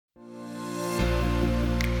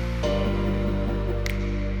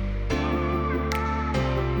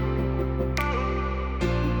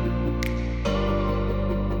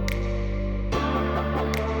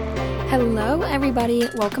Hello, everybody.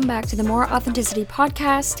 Welcome back to the More Authenticity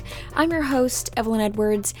podcast. I'm your host, Evelyn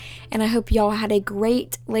Edwards, and I hope y'all had a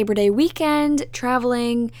great Labor Day weekend,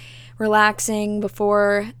 traveling, relaxing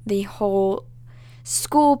before the whole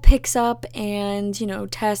school picks up and,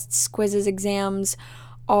 tests, quizzes, exams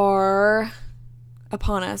are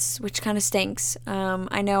upon us, which kind of stinks.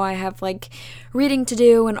 I know I have, reading to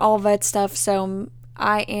do and all of that stuff, so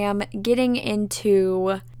I am getting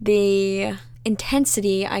into the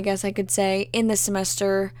intensity, I guess I could say, in the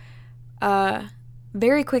semester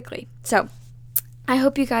very quickly. So I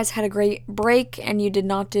hope you guys had a great break and you did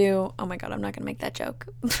not do, oh my god, I'm not going to make that joke.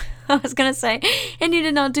 I was going to say, and you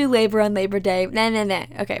did not do labor on Labor Day. Nah.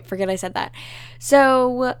 Okay, forget I said that.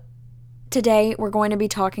 So today we're going to be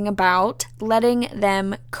talking about letting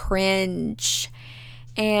them cringe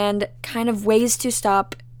and kind of ways to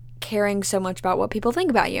stop caring so much about what people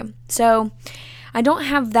think about you. So I don't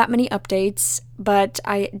have that many updates, but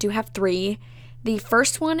I do have 3. The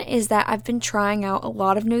first one is that I've been trying out a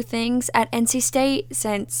lot of new things at NC State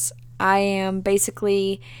since I am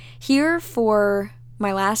basically here for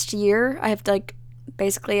my last year. I have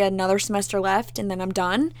basically another semester left and then I'm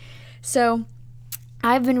done. So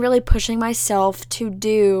I've been really pushing myself to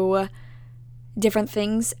do different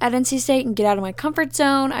things at NC State and get out of my comfort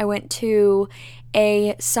zone. I went to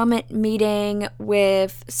a summit meeting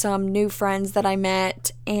with some new friends that I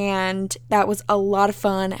met, and that was a lot of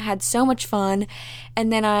fun. I had so much fun.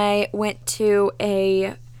 And then I went to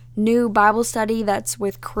a new Bible study that's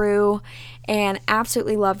with Crew and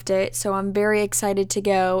absolutely loved it. So I'm very excited to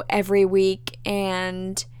go every week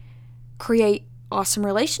and create awesome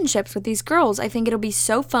relationships with these girls. I think it'll be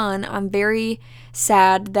so fun. I'm very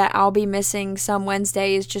sad that I'll be missing some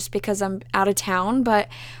Wednesdays just because I'm out of town, but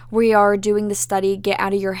we are doing the study Get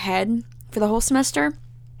Out of Your Head for the whole semester.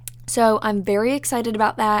 So I'm very excited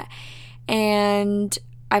about that, and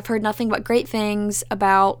I've heard nothing but great things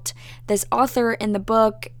about this author in the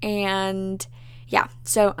book, and yeah,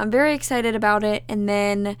 so I'm very excited about it. And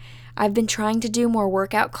then I've been trying to do more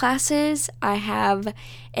workout classes. I have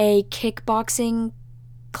a kickboxing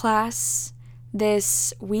class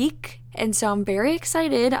this week, and so I'm very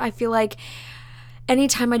excited. I feel like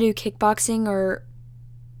anytime I do kickboxing or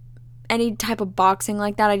any type of boxing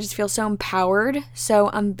like that, I just feel so empowered. So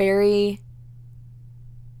I'm very,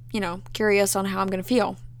 curious on how I'm going to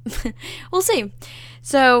feel. We'll see.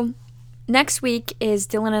 So next week is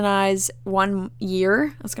Dylan and I's 1 year.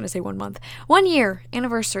 I was going to say 1 month. 1 year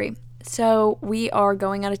anniversary. So we are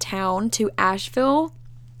going out of town to Asheville.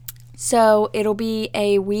 So it'll be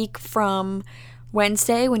a week from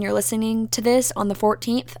Wednesday when you're listening to this on the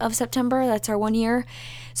 14th of September. That's our 1 year.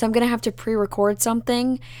 So I'm going to have to pre-record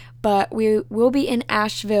something, but we will be in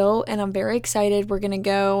Asheville and I'm very excited. We're going to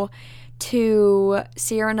go to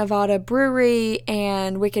Sierra Nevada Brewery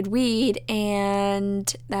and Wicked Weed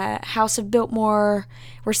and the House of Biltmore.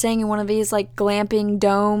 We're staying in one of these glamping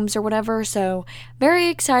domes or whatever. So very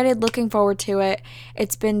excited, looking forward to it.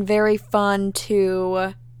 It's been very fun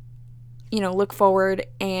to look forward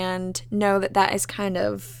and know that is kind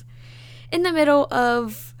of in the middle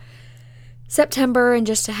of September, and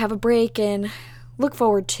just to have a break and look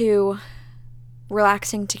forward to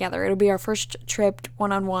relaxing together. It'll be our first trip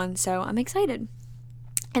one-on-one, so I'm excited.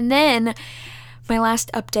 And then my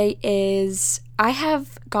last update is I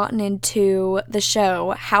have gotten into the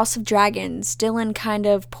show House of Dragons. Dylan kind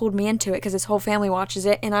of pulled me into it because his whole family watches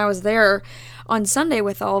it, and I was there on Sunday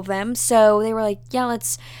with all of them, so they were like, yeah,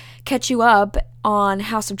 let's catch you up on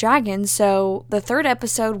House of Dragons. So the 3rd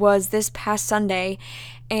episode was this past Sunday,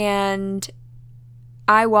 and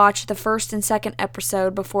I watched the 1st and 2nd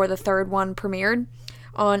episode before the 3rd one premiered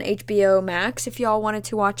on HBO Max, if y'all wanted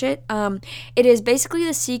to watch it. It is basically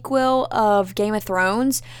the sequel of Game of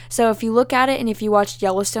Thrones. So if you look at it and if you watched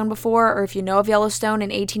Yellowstone before, or if you know of Yellowstone in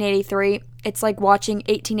 1883, it's like watching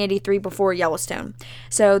 1883 before Yellowstone.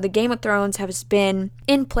 So the Game of Thrones has been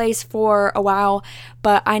in place for a while,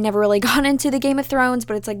 but I never really got into the Game of Thrones,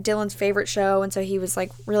 but it's Dylan's favorite show, and so he was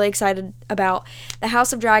really excited about the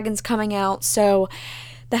House of Dragons coming out. So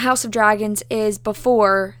the House of Dragons is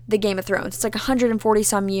before the Game of Thrones. It's 140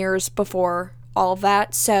 some years before all of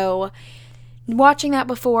that. So watching that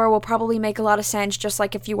before will probably make a lot of sense. Just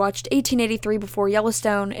like if you watched 1883 before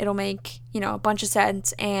Yellowstone, it'll make, a bunch of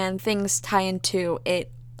sense and things tie into it,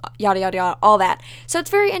 yada, yada, yada, all that. So it's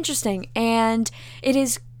very interesting, and it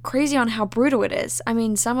is crazy on how brutal it is. I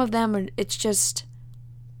mean, some of them, it's just,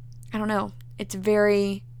 I don't know. It's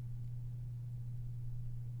very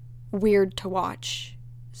weird to watch.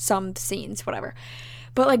 Some scenes, whatever.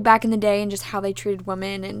 But back in the day, and just how they treated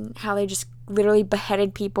women and how they just literally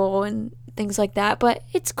beheaded people, and things like that, but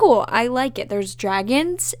it's cool. I like it. There's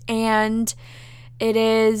dragons, and it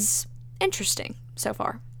is interesting so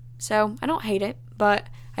far. So I don't hate it, but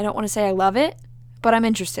I don't want to say I love it, but I'm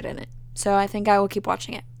interested in it. So I think I will keep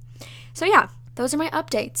watching it. So yeah, those are my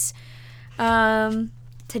updates.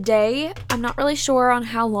 Today, I'm not really sure on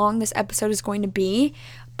how long this episode is going to be,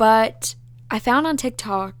 but I found on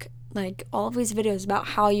TikTok like all of these videos about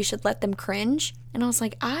how you should let them cringe, and I was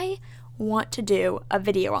like, I want to do a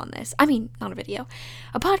video on this. I mean, not a video,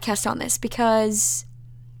 a podcast on this, because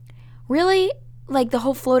really, like, the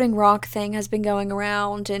whole floating rock thing has been going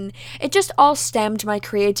around, and it just all stemmed my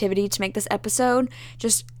creativity to make this episode,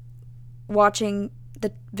 just watching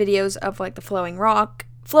the videos of like the floating rock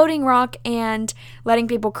and letting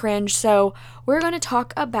people cringe. So we're going to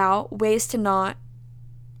talk about ways to not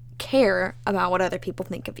care about what other people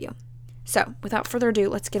think of you. So without further ado,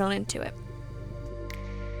 let's get on into it.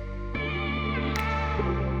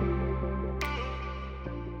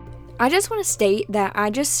 I just want to state that I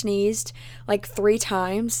just sneezed like 3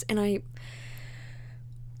 times, and I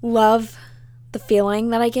love the feeling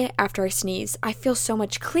that I get after I sneeze. I feel so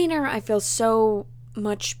much cleaner. I feel so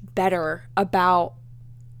much better about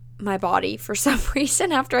my body for some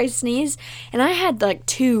reason after I sneeze. And I had like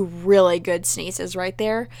 2 really good sneezes right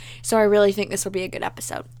there. So I really think this will be a good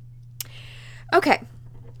episode. Okay.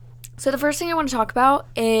 So the first thing I want to talk about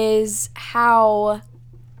is how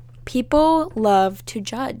people love to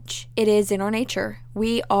judge. It is in our nature.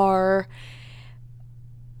 We are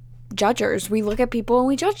judgers. We look at people and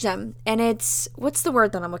we judge them. And it's, what's the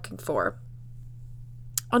word that I'm looking for?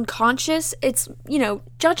 Unconscious. It's,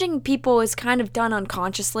 judging people is kind of done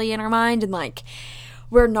unconsciously in our mind, and like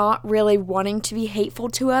we're not really wanting to be hateful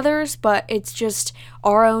to others, but it's just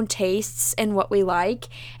our own tastes and what we like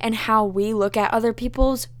and how we look at other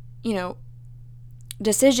people's,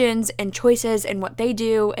 decisions and choices and what they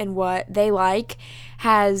do and what they like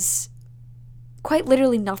has quite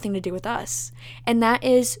literally nothing to do with us. And that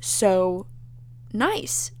is so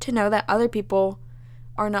nice to know that other people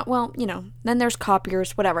are not, then there's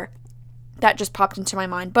copiers, whatever. That just popped into my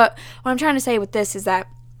mind. But what I'm trying to say with this is that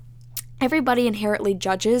everybody inherently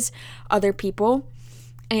judges other people,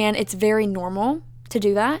 and it's very normal to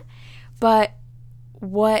do that. But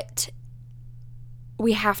what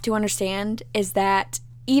we have to understand is that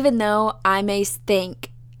even though I may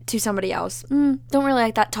think to somebody else, don't really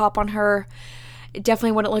like that top on her, it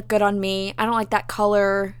definitely wouldn't look good on me, I don't like that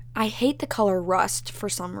color, I hate the color rust for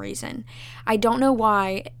some reason. I don't know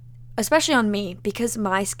why, especially on me, because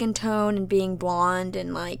my skin tone and being blonde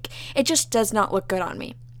and like, it just does not look good on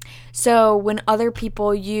me. So when other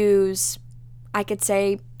people use, I could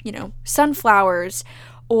say, sunflowers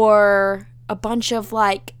or a bunch of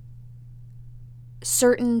like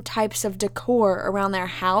certain types of decor around their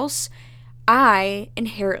house, I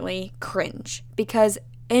inherently cringe, because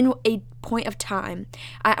in a point of time,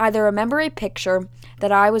 I either remember a picture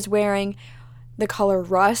that I was wearing the color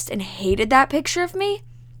rust and hated that picture of me,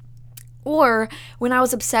 or when I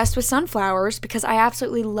was obsessed with sunflowers because I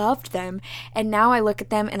absolutely loved them, and now I look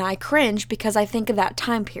at them and I cringe because I think of that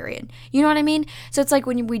time period. You know what I mean? So it's like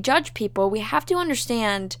when we judge people, we have to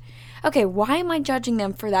understand, okay, why am I judging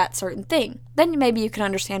them for that certain thing? Then maybe you can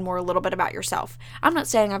understand more a little bit about yourself. I'm not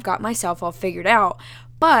saying I've got myself all figured out,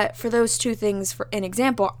 but for those 2 things, for an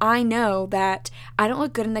example, I know that I don't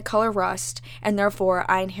look good in the color rust, and therefore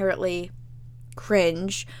I inherently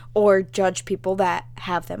cringe or judge people that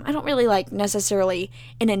have them. I don't really like necessarily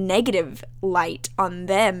in a negative light on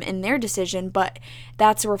them and their decision, but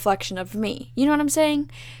that's a reflection of me. You know what I'm saying?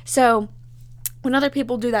 So when other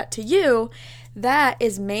people do that to you, that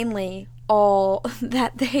is mainly all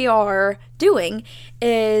that they are doing,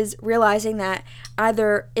 is realizing that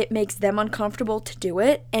either it makes them uncomfortable to do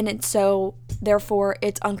it, and it's so therefore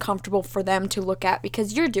it's uncomfortable for them to look at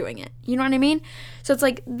because you're doing it. You know what I mean? So it's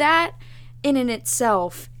like that in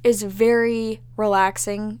itself is very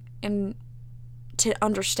relaxing and to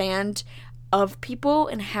understand of people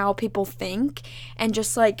and how people think, and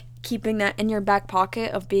just like keeping that in your back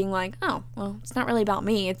pocket of being like, oh, well, it's not really about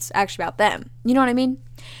me, it's actually about them. You know what I mean?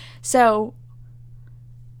 So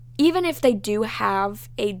even if they do have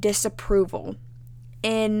a disapproval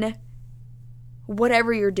in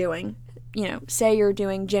whatever you're doing, say you're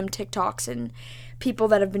doing gym TikToks and people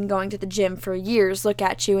that have been going to the gym for years look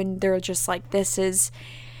at you and they're just like, this is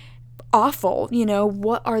awful,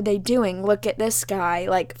 what are they doing? Look at this guy,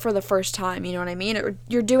 like, for the first time, you know what I mean? Or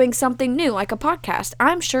you're doing something new, like a podcast.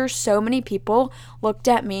 I'm sure so many people looked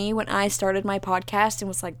at me when I started my podcast and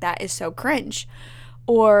was like, that is so cringe.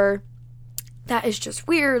 Or that is just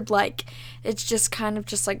weird, like, it's just kind of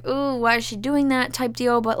just like, ooh, why is she doing that type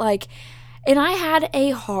deal? But like, And I had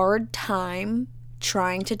a hard time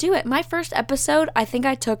trying to do it. My first episode, I think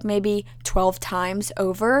I took maybe 12 times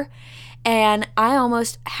over, and I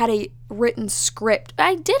almost had a written script.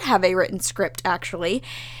 I did have a written script, actually,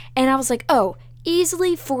 and I was like, oh,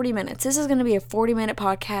 easily 40 minutes. This is going to be a 40-minute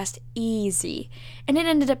podcast, easy. And it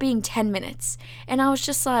ended up being 10 minutes. And I was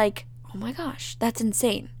just like, oh my gosh, that's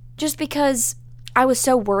insane. Just because I was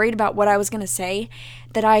so worried about what I was going to say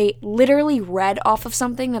that I literally read off of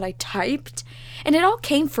something that I typed. And it all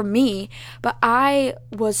came from me, but I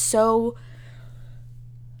was so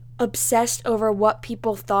obsessed over what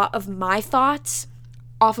people thought of my thoughts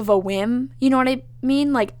off of a whim. You know what I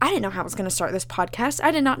mean? Like, I didn't know how I was going to start this podcast.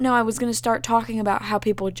 I did not know I was going to start talking about how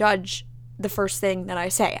people judge the first thing that I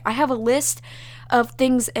say. I have a list of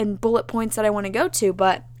things and bullet points that I want to go to,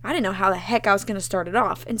 but I didn't know how the heck I was going to start it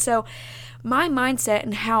off. And so my mindset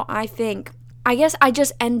and how I think, I guess I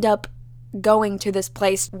just end up going to this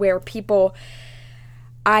place where people,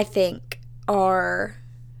 I think, are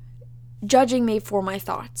judging me for my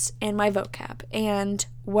thoughts and my vocab and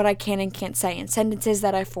what I can and can't say and sentences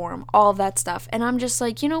that I form, all of that stuff. And I'm just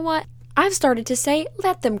like, you know what? I've started to say,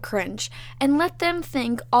 let them cringe and let them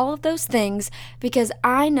think all of those things, because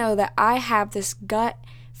I know that I have this gut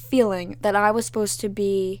feeling that I was supposed to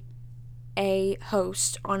be a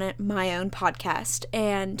host on my own podcast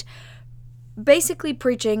and basically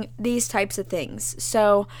preaching these types of things.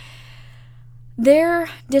 So their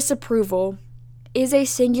disapproval is a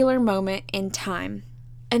singular moment in time,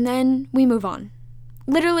 and then we move on.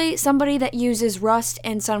 Literally, somebody that uses rust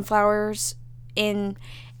and sunflowers in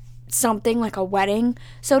something like a wedding,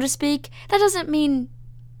 so to speak, that doesn't mean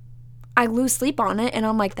I lose sleep on it and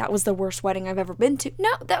I'm like, that was the worst wedding I've ever been to. No,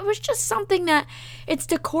 that was just something that, it's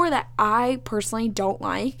decor that I personally don't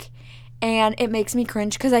like, and it makes me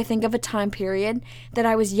cringe because I think of a time period that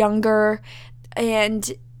I was younger,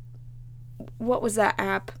 and what was that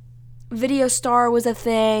app? Video Star was a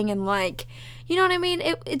thing, and like, you know what I mean?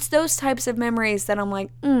 It's those types of memories that I'm like,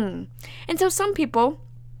 And so some people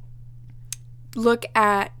look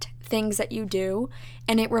at things that you do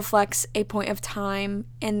and it reflects a point of time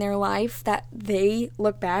in their life that they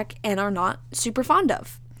look back and are not super fond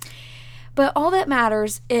of. But all that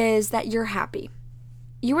matters is that you're happy.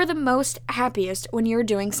 You are the most happiest when you're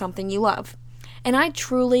doing something you love. And I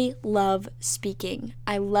truly love speaking.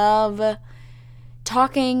 I love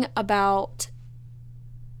talking about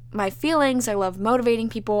my feelings. I love motivating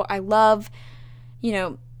people. I love,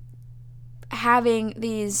 having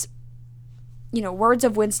these, words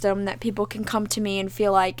of wisdom that people can come to me and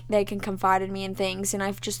feel like they can confide in me in things. And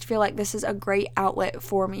I just feel like this is a great outlet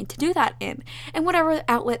for me to do that in. And whatever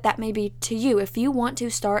outlet that may be to you. If you want to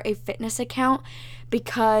start a fitness account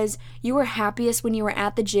because you were happiest when you were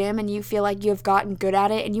at the gym and you feel like you have gotten good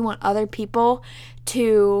at it and you want other people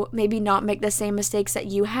to maybe not make the same mistakes that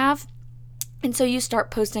you have, and so you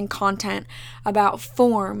start posting content about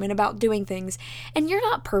form and about doing things. And you're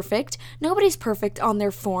not perfect. Nobody's perfect on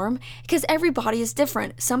their form because everybody is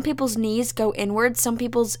different. Some people's knees go inwards. Some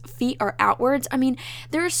people's feet are outwards. I mean,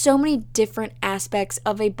 there are so many different aspects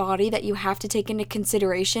of a body that you have to take into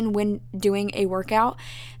consideration when doing a workout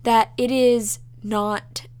that it is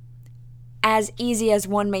not as easy as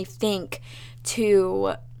one may think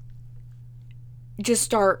to just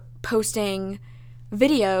start posting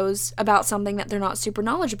videos about something that they're not super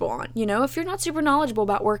knowledgeable on. If you're not super knowledgeable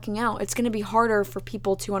about working out, it's going to be harder for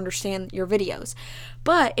people to understand your videos.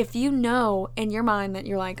 But if you know in your mind that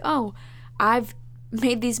you're like, oh, I've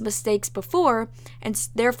made these mistakes before, and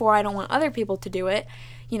therefore I don't want other people to do it,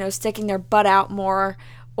 sticking their butt out more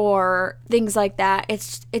or things like that,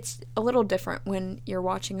 it's a little different when you're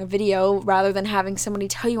watching a video rather than having somebody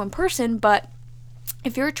tell you in person. But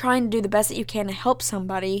if you're trying to do the best that you can to help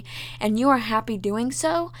somebody and you are happy doing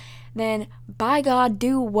so, then by God,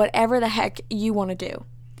 do whatever the heck you want to do.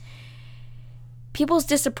 People's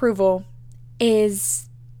disapproval is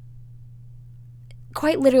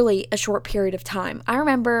quite literally a short period of time. I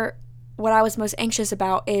remember what I was most anxious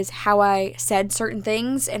about is how I said certain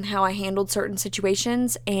things and how I handled certain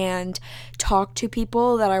situations and talked to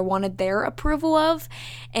people that I wanted their approval of.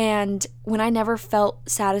 And when I never felt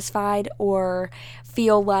satisfied or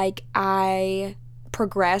feel like I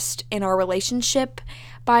progressed in our relationship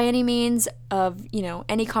by any means of,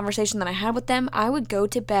 any conversation that I had with them, I would go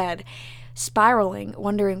to bed spiraling,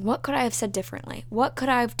 wondering, what could I have said differently? What could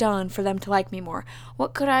I have done for them to like me more?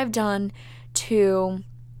 What could I have done to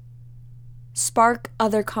spark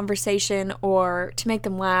other conversation or to make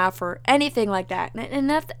them laugh or anything like that? And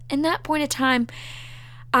that in that point of time,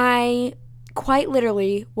 I quite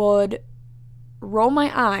literally would roll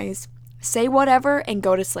my eyes, say whatever, and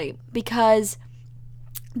go to sleep, because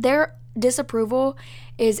there disapproval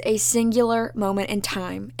is a singular moment in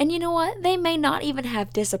time. And you know what? They may not even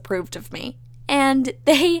have disapproved of me. And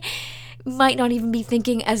they might not even be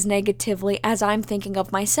thinking as negatively as I'm thinking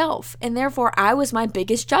of myself. And therefore, I was my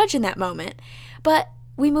biggest judge in that moment. But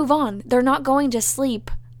we move on. They're not going to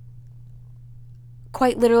sleep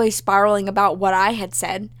quite literally spiraling about what I had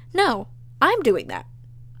said. No, I'm doing that,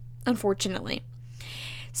 unfortunately.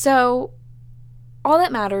 So all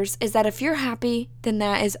that matters is that if you're happy, then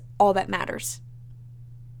that is all that matters.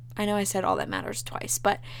 I know I said all that matters twice,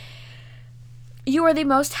 but you are the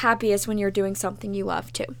most happiest when you're doing something you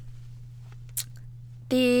love too.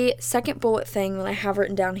 The second bullet thing that I have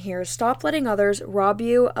written down here is stop letting others rob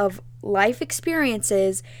you of life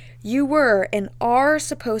experiences you were and are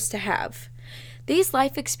supposed to have. These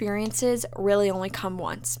life experiences really only come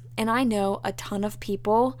once, and I know a ton of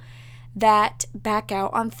people that back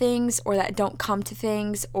out on things or that don't come to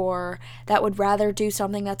things or that would rather do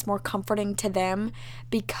something that's more comforting to them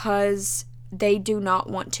because they do not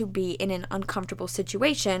want to be in an uncomfortable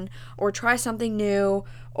situation or try something new,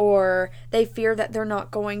 or they fear that they're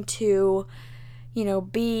not going to,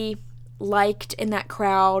 be liked in that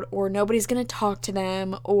crowd, or nobody's going to talk to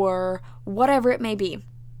them, or whatever it may be.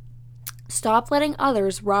 Stop letting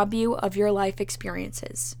others rob you of your life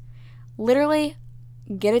experiences. Literally,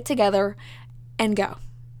 get it together and go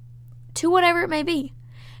to whatever it may be.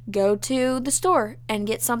 Go to the store and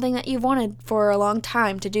get something that you've wanted for a long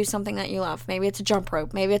time to do something that you love. Maybe it's a jump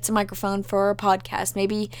rope. Maybe it's a microphone for a podcast.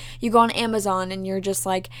 Maybe you go on Amazon and you're just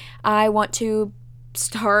like, I want to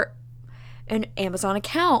start an Amazon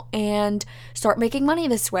account and start making money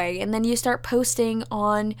this way. And then you start posting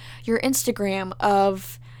on your Instagram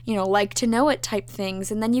of, like to know it type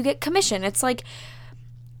things. And then you get commission. It's like,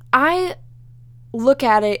 I look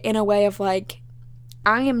at it in a way of like,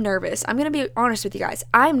 I am nervous. I'm going to be honest with you guys.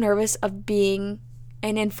 I'm nervous of being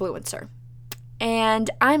an influencer. And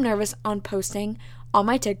I'm nervous on posting on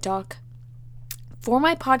my TikTok for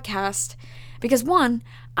my podcast because, one,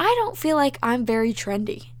 I don't feel like I'm very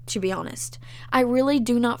trendy, to be honest. I really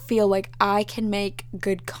do not feel like I can make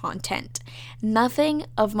good content. Nothing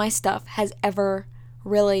of my stuff has ever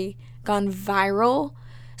really gone viral,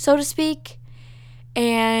 so to speak.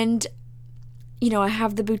 And I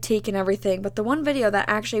have the boutique and everything, but the one video that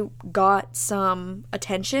actually got some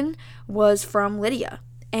attention was from Lydia.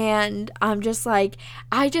 And I'm just like,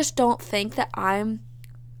 I just don't think that I'm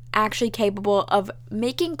actually capable of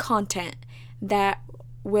making content that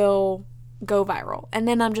will go viral. And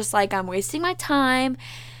then I'm just like, I'm wasting my time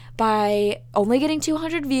by only getting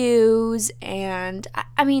 200 views. And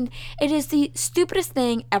I mean, it is the stupidest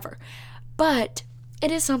thing ever. But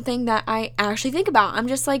it is something that I actually think about. I'm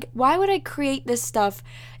just like, why would I create this stuff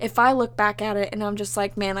if I look back at it and I'm just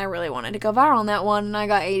like, man, I really wanted to go viral on that one and I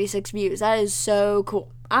got 86 views. That is so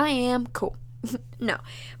cool. I am cool. No.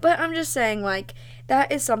 But I'm just saying, like,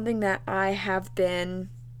 that is something that I have been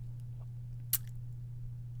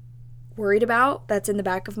worried about, that's in the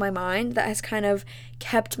back of my mind, that has kind of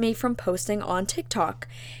kept me from posting on TikTok.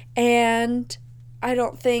 And I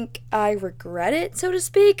don't think I regret it, so to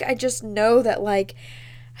speak. I just know that, like,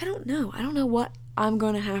 I don't know what I'm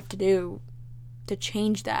going to have to do to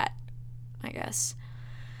change that, I guess.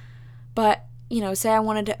 But, say I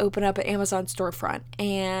wanted to open up an Amazon storefront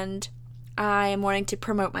and I am wanting to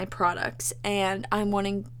promote my products and I'm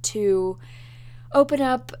wanting to open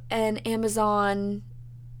up an Amazon,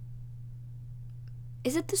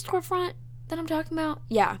 is it the storefront that I'm talking about?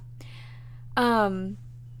 Yeah. And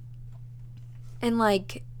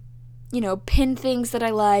like, pin things that I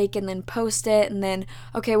like and then post it and then,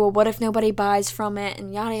 okay, well, what if nobody buys from it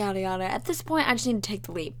and yada, yada, yada. At this point, I just need to take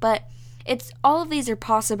the leap. But it's, all of these are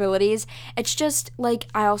possibilities. It's just like,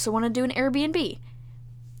 I also want to do an Airbnb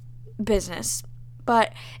business.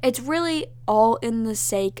 But it's really all in the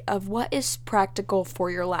sake of what is practical for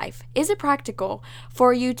your life. Is it practical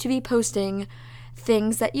for you to be posting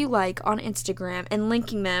things that you like on Instagram and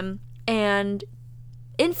linking them and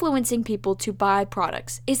influencing people to buy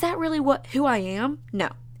products? Is that really who I am? No,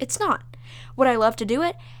 it's not. Would I love to do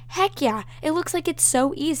it? Heck yeah. It looks like it's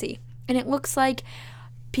so easy. And it looks like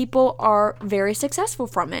people are very successful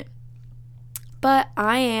from it. But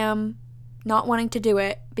I am not wanting to do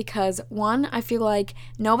it because, one, I feel like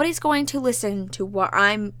nobody's going to listen to what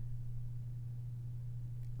I'm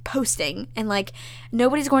posting and like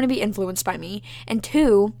nobody's going to be influenced by me. And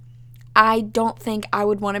two, I don't think I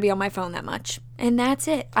would want to be on my phone that much. And that's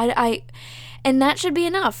it. And that should be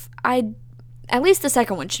enough. At least the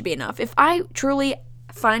second one should be enough. If I truly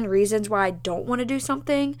find reasons why I don't want to do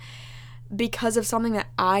something because of something that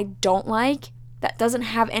I don't like, that doesn't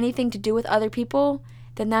have anything to do with other people,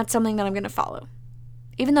 then that's something that I'm going to follow.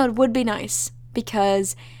 even though it would be nice,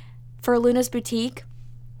 because for Luna's Boutique,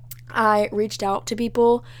 I reached out to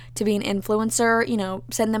people to be an influencer,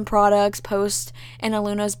 send them products, post in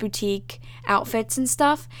Luna's Boutique outfits and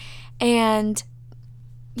stuff. And,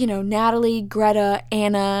 Natalie, Greta,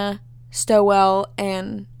 Anna, Stowell,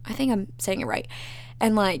 and I think I'm saying it right.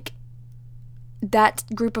 And that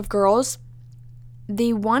group of girls,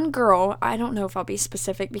 the one girl, I don't know if I'll be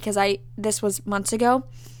specific because this was months ago,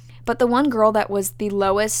 but the one girl that was the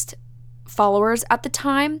lowest followers at the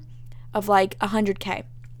time of 100K.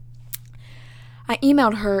 I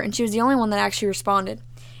emailed her and she was the only one that actually responded.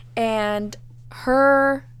 And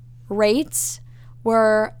her rates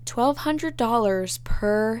were $1,200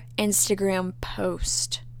 per Instagram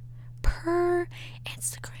post. Per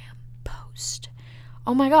Instagram post.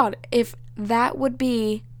 Oh my God, if that would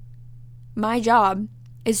be my job,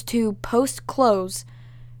 is to post clothes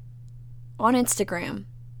on Instagram,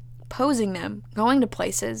 posing them, going to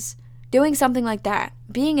places, doing something like that,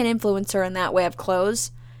 being an influencer in that way of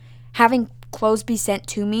clothes, having clothes be sent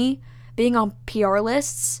to me, being on PR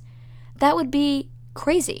lists, that would be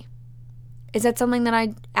crazy. Is that something that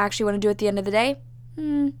I actually want to do at the end of the day?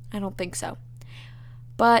 I don't think so.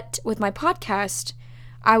 But with my podcast,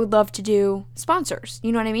 I would love to do sponsors,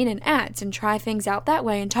 you know what I mean, and ads, and try things out that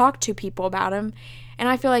way and talk to people about them. And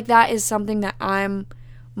I feel like that is something that I'm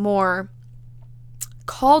more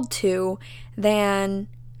called to than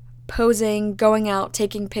posing, going out,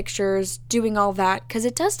 taking pictures, doing all that, because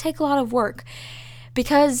it does take a lot of work.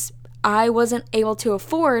 Because I wasn't able to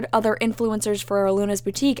afford other influencers for Luna's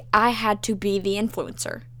Boutique, I had to be the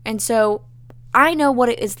influencer. And so I know what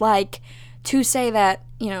it is like to say that,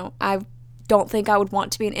 I don't think I would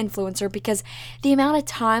want to be an influencer, because the amount of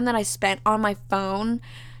time that I spent on my phone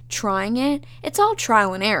trying it, it's all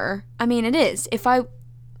trial and error. I mean, it is. If I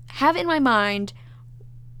have in my mind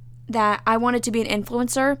that I wanted to be an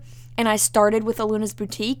influencer, and I started with Luna's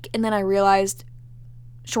Boutique, and then I realized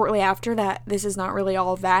shortly after that this is not really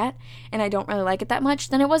all of that, and I don't really like it that much,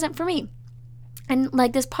 then it wasn't for me. And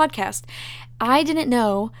like this podcast, I didn't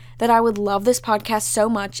know that I would love this podcast so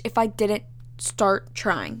much if I didn't start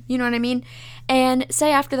trying. You know what I mean? And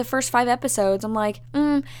say after the first 5 episodes, I'm like,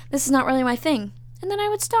 this is not really my thing. And then I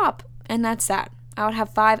would stop. And that's that. I would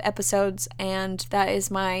have 5 episodes, and that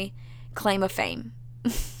is my claim of fame.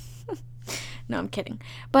 No, I'm kidding.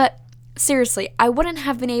 But seriously, I wouldn't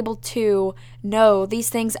have been able to know these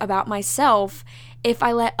things about myself if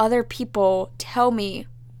I let other people tell me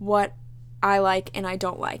what I like and I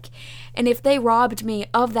don't like. And if they robbed me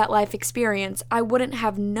of that life experience, I wouldn't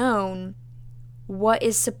have known what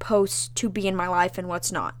is supposed to be in my life and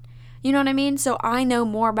what's not. You know what I mean? So I know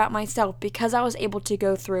more about myself because I was able to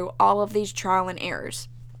go through all of these trial and errors.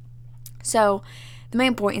 So the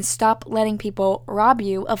main point is stop letting people rob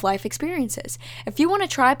you of life experiences. If you want to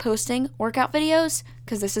try posting workout videos,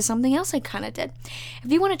 because this is something else I kind of did.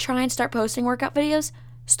 If you want to try and start posting workout videos,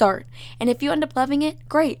 start. And if you end up loving it,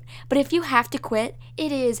 great. But if you have to quit,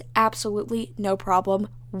 it is absolutely no problem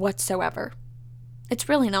whatsoever. It's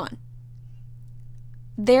really not.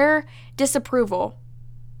 Their disapproval,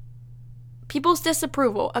 people's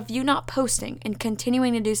disapproval of you not posting and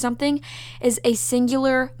continuing to do something is a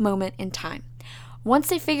singular moment in time. Once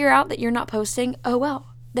they figure out that you're not posting, oh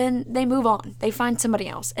well, then they move on. They find somebody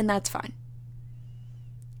else, and that's fine.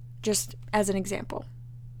 Just as an example.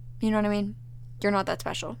 You know what I mean? You're not that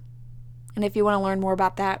special. And if you want to learn more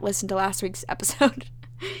about that, listen to last week's episode.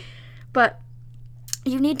 But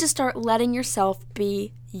you need to start letting yourself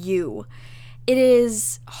be you. It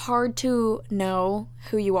is hard to know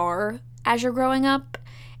who you are as you're growing up,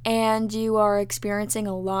 and you are experiencing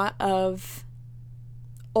a lot of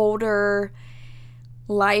older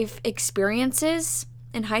life experiences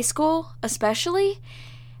in high school, especially.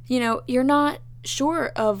 You're not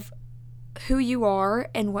sure of who you are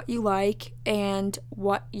and what you like and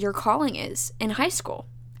what your calling is in high school.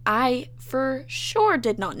 I for sure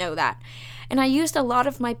did not know that. And I used a lot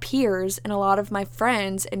of my peers and a lot of my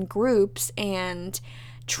friends and groups and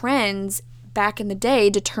trends back in the day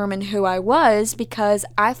determine who I was because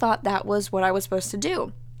I thought that was what I was supposed to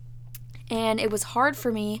do. And it was hard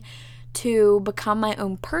for me to become my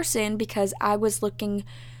own person because I was looking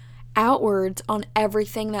outwards on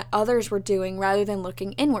everything that others were doing rather than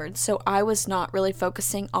looking inwards. So I was not really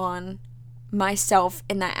focusing on myself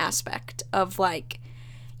in that aspect of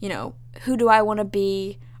who do I want to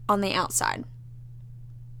be on the outside,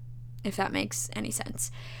 if that makes any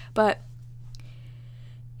sense. But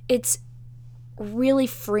it's really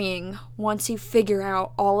freeing once you figure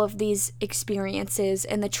out all of these experiences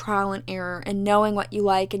and the trial and error and knowing what you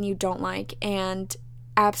like and you don't like and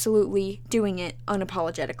absolutely doing it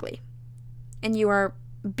unapologetically. And you are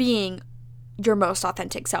being your most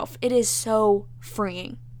authentic self. It is so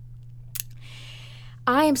freeing.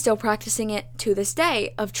 I am still practicing it to this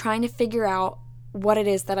day of trying to figure out what it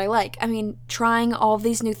is that I like. I mean, trying all of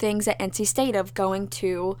these new things at NC State, of going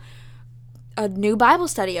to a new Bible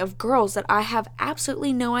study of girls that I have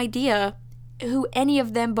absolutely no idea who any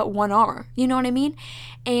of them but one are. You know what I mean?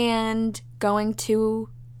 And going to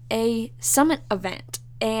a summit event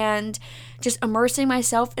and just immersing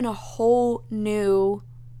myself in a whole new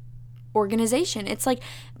organization. It's like,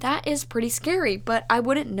 that is pretty scary, but I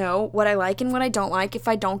wouldn't know what I like and what I don't like if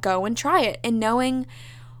I don't go and try it. And knowing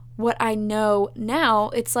what I know now,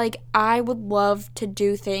 it's like I would love to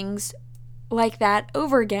do things like that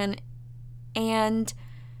over again. And,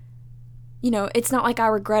 you know, it's not like I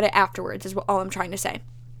regret it afterwards, is all I'm trying to say.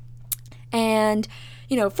 And,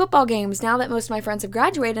 you know, football games, now that most of my friends have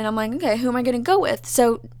graduated, I'm like, okay, who am I going to go with?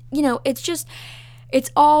 So, you know,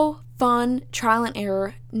 it's all fun, trial and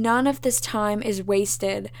error. None of this time is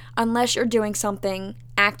wasted unless you're doing something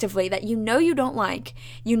actively that you know you don't like.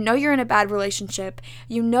 You know you're in a bad relationship.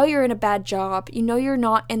 You know you're in a bad job. You know you're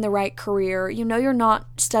not in the right career. You know you're not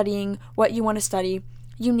studying what you want to study.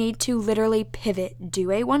 You need to literally pivot,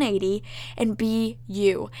 do a 180, and be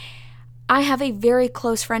you. I have a very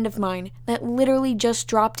close friend of mine that literally just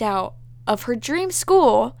dropped out of her dream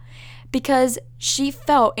school because she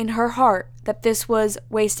felt in her heart that this was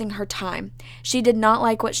wasting her time. She did not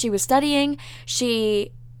like what she was studying.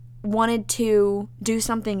 She wanted to do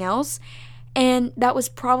something else. And that was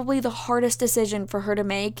probably the hardest decision for her to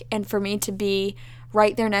make, and for me to be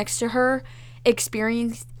right there next to her,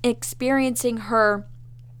 experiencing her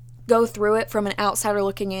go through it from an outsider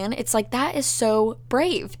looking in. It's like, that is so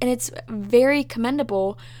brave, and it's very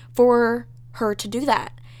commendable for her to do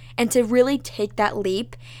that and to really take that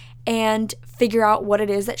leap and figure out what it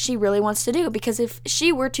is that she really wants to do. Because if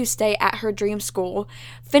she were to stay at her dream school,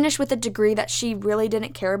 finish with a degree that she really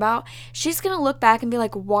didn't care about, she's going to look back and be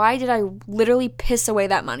like, why did I literally piss away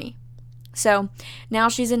that money? So now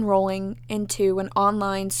she's enrolling into an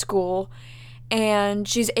online school, and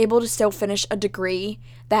she's able to still finish a degree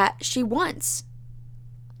that she wants.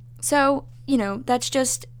 So, you know, that's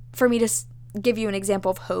just for me to give you an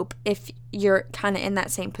example of hope if you're kind of in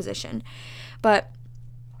that same position. But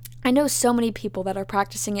I know so many people that are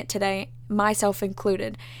practicing it today, myself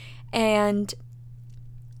included, and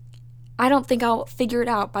I don't think I'll figure it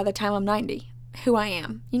out by the time I'm 90, who I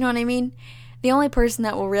am. You know what I mean? The only person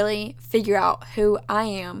that will really figure out who I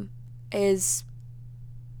am is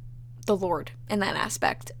the Lord, in that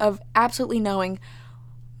aspect of absolutely knowing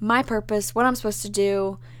my purpose, what I'm supposed to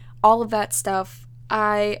do, all of that stuff.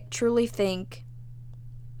 I truly think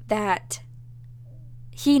that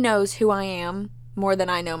He knows who I am more than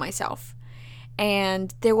I know myself.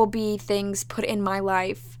 And there will be things put in my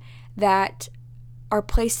life that are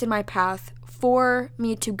placed in my path for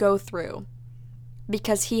me to go through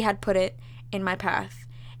because He had put it in my path.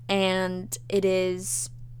 And it is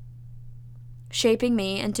shaping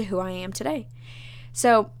me into who I am today.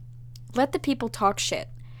 So let the people talk shit.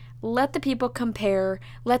 Let the people compare.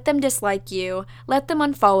 Let them dislike you. Let them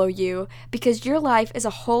unfollow you, because your life is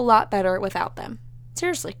a whole lot better without them.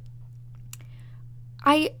 Seriously.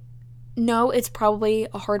 I know it's probably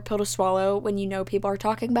a hard pill to swallow when you know people are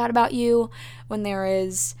talking bad about you, when there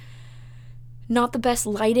is not the best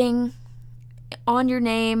lighting on your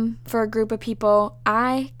name for a group of people.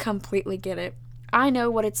 I completely get it. I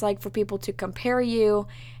know what it's like for people to compare you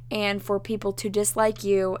and for people to dislike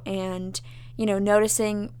you, and, you know,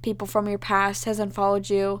 noticing people from your past has unfollowed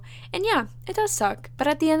you. And yeah, it does suck. But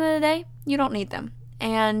at the end of the day, you don't need them.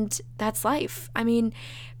 And that's life. I mean,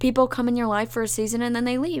 people come in your life for a season and then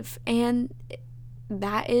they leave. And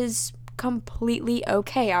that is completely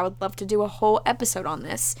okay. I would love to do a whole episode on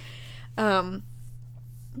this.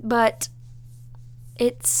 But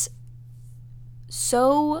it's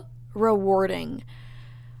so rewarding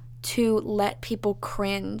to let people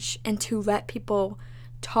cringe and to let people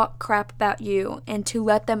talk crap about you and to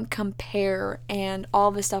let them compare and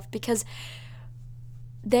all this stuff, because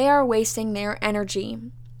they are wasting their energy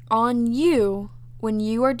on you when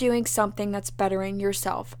you are doing something that's bettering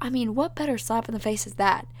yourself. I mean, what better slap in the face is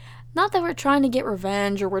that? Not that we're trying to get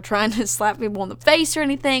revenge or we're trying to slap people in the face or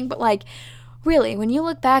anything, but like, really, when you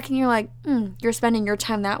look back and you're like, you're spending your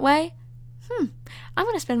time that way, I'm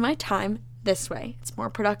going to spend my time this way. It's more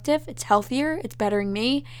productive, it's healthier, it's bettering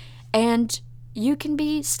me, and you can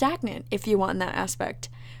be stagnant if you want in that aspect,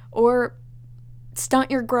 or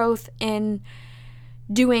stunt your growth in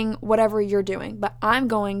doing whatever you're doing. But I'm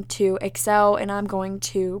going to excel and I'm going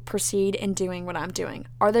to proceed in doing what I'm doing.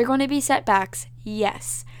 Are there going to be setbacks?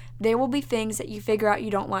 Yes. There will be things that you figure out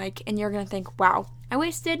you don't like and you're going to think, wow, I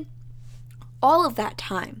wasted all of that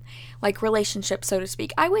time, like relationship, so to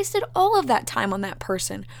speak. I wasted all of that time on that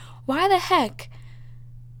person. Why the heck?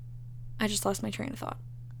 I just lost my train of thought.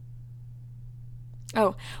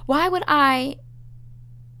 Oh, why would I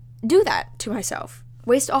do that to myself?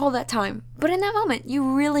 Waste all of that time. But in that moment,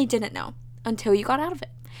 you really didn't know until you got out of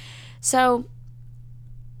it. So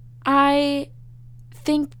I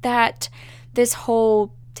think that this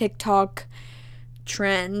whole TikTok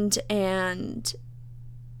trend and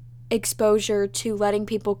exposure to letting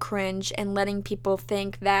people cringe and letting people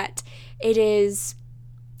think that it is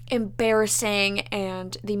embarrassing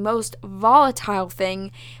and the most volatile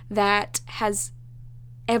thing that has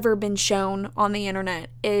ever been shown on the internet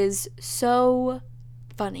is so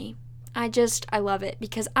funny. I love it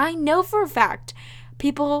because I know for a fact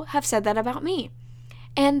people have said that about me.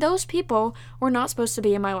 And those people were not supposed to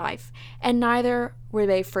be in my life, and neither were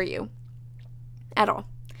they for you at all.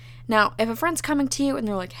 Now, if a friend's coming to you and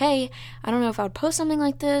they're like, hey, I don't know if I would post something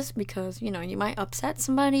like this because, you might upset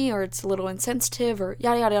somebody or it's a little insensitive or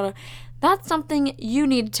yada, yada, yada, that's something you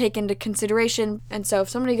need to take into consideration. And so if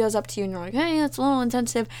somebody goes up to you and you're like, hey, that's a little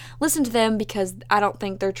insensitive, listen to them because I don't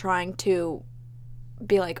think they're trying to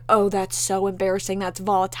be like, oh, that's so embarrassing, that's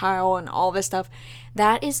volatile and all this stuff.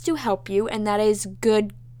 That is to help you, and that is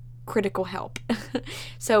good critical help.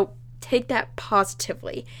 So take that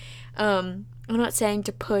positively. I'm not saying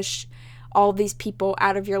to push all these people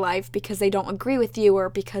out of your life because they don't agree with you or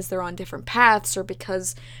because they're on different paths or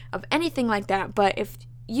because of anything like that. But if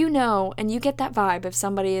you know and you get that vibe if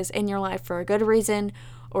somebody is in your life for a good reason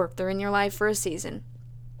or if they're in your life for a season.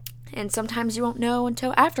 And sometimes you won't know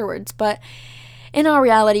until afterwards. But in all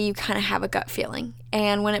reality, you kind of have a gut feeling.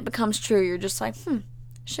 And when it becomes true, you're just like,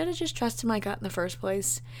 should have just trusted my gut in the first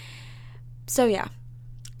place. So yeah,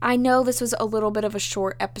 I know this was a little bit of a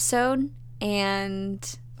short episode.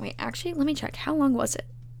 And wait, actually, let me check. How long was it?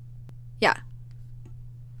 Yeah,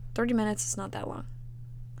 30 minutes is not that long.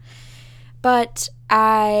 But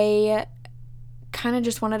I kind of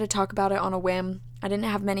just wanted to talk about it on a whim. I didn't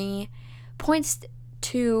have many points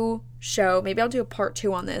to show. Maybe I'll do a part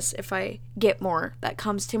 2 on this if I get more that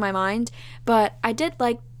comes to my mind. But I did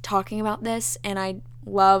like talking about this, and I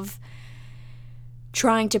love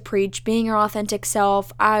trying to preach being your authentic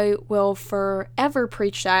self. I will forever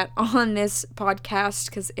preach that on this podcast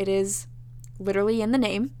because it is literally in the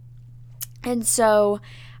name. And so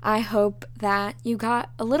I hope that you got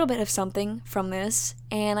a little bit of something from this,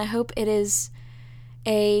 and I hope it is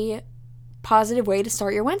a positive way to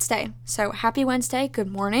start your Wednesday. So happy Wednesday, good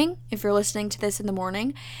morning if you're listening to this in the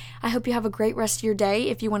morning. I hope you have a great rest of your day.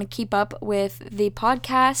 If you want to keep up with the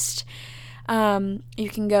podcast, you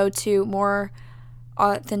can go to More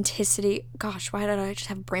Authenticity, gosh, why did I just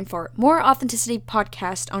have a brain fart? More Authenticity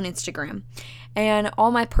Podcast on Instagram. And all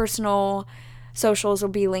my personal socials will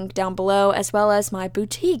be linked down below, as well as my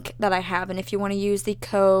boutique that I have. And if you want to use the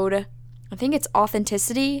code, I think it's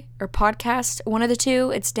Authenticity or Podcast, one of the two,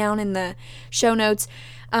 it's down in the show notes.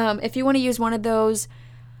 If you want to use one of those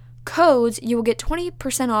codes, you will get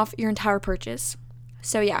 20% off your entire purchase.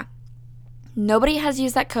 So yeah, nobody has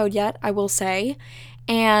used that code yet, I will say.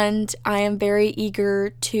 And I am very eager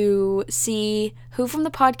to see who from the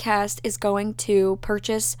podcast is going to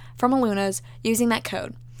purchase from Aluna's using that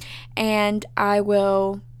code. And I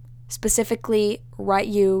will specifically write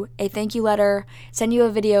you a thank you letter, send you a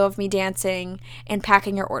video of me dancing, and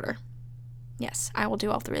packing your order. Yes, I will do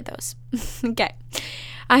all 3 of those. Okay.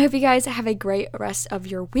 I hope you guys have a great rest of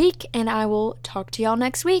your week, and I will talk to y'all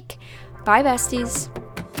next week. Bye, besties.